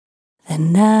The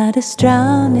night is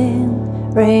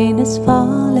drowning, rain is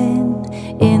falling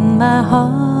in my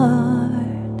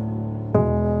heart,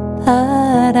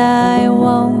 but I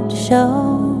won't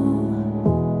show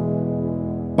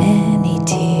any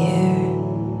tear.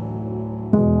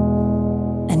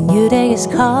 A new day is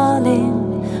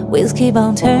calling, wheels keep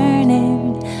on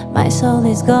turning. My soul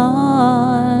is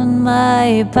gone,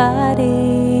 my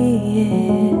body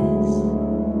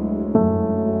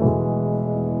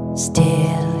is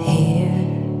still here.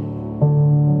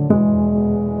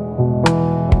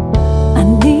 I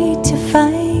need to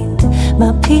find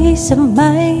my peace of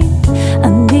mind. I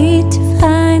need to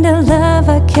find a love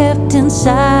I kept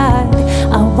inside.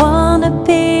 I wanna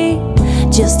be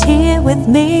just here with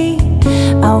me.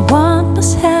 I want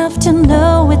myself to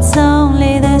know it's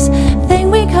only this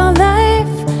thing we call life.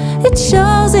 It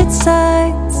shows its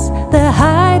sides, the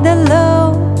high, the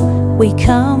low. We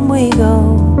come, we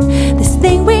go. This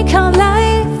thing we call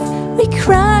life, we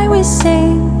cry, we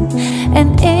sing,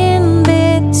 and in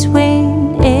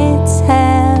between it's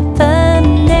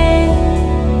happening.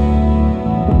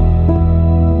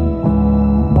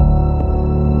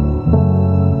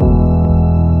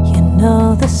 You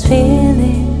know this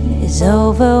feeling is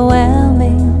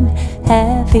overwhelming,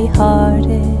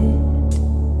 heavy-hearted,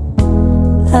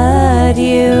 but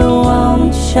you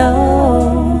won't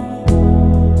show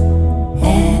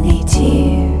any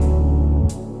tear.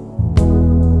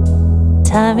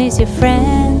 Time is your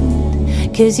friend,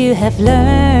 'cause you have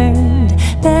learned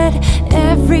that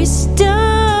every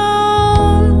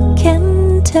stone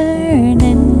can turn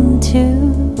into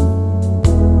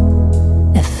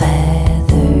a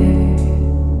feather.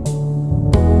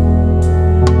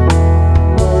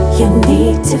 You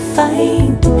need to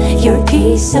find your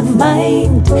peace of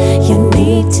mind. You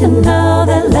need to know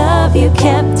the love you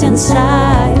kept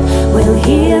inside will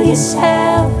heal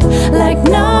yourself like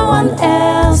no one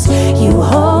else. You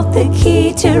hold the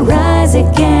key to rise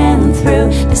again through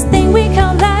this thing we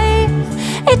call life.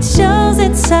 It shows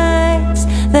its sides,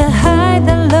 the high,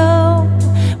 the low.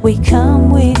 We come,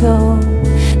 we go.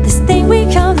 This thing we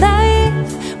call life,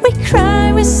 we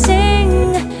cry, we sing,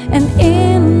 and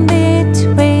in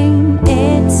between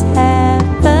it's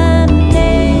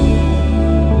happening.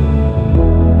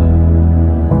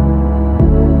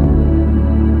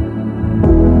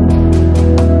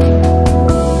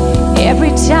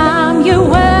 Every time you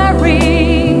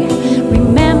worry,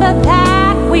 remember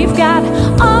that we've got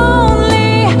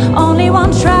only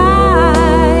one try.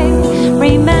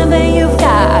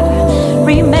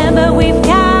 Remember we've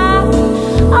got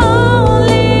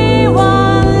only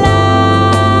one life.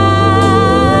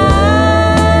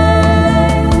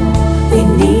 We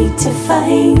need to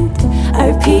find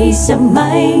our peace of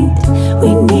mind.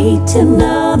 We need to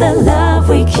know the love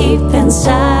we keep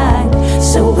inside,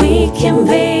 so we can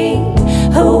be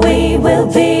who we will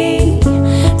be.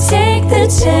 Take the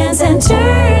chance and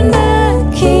turn the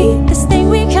key. This thing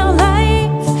we call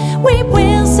life, we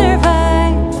will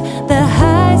survive the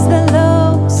highs, the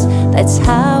lows. That's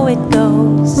how it goes.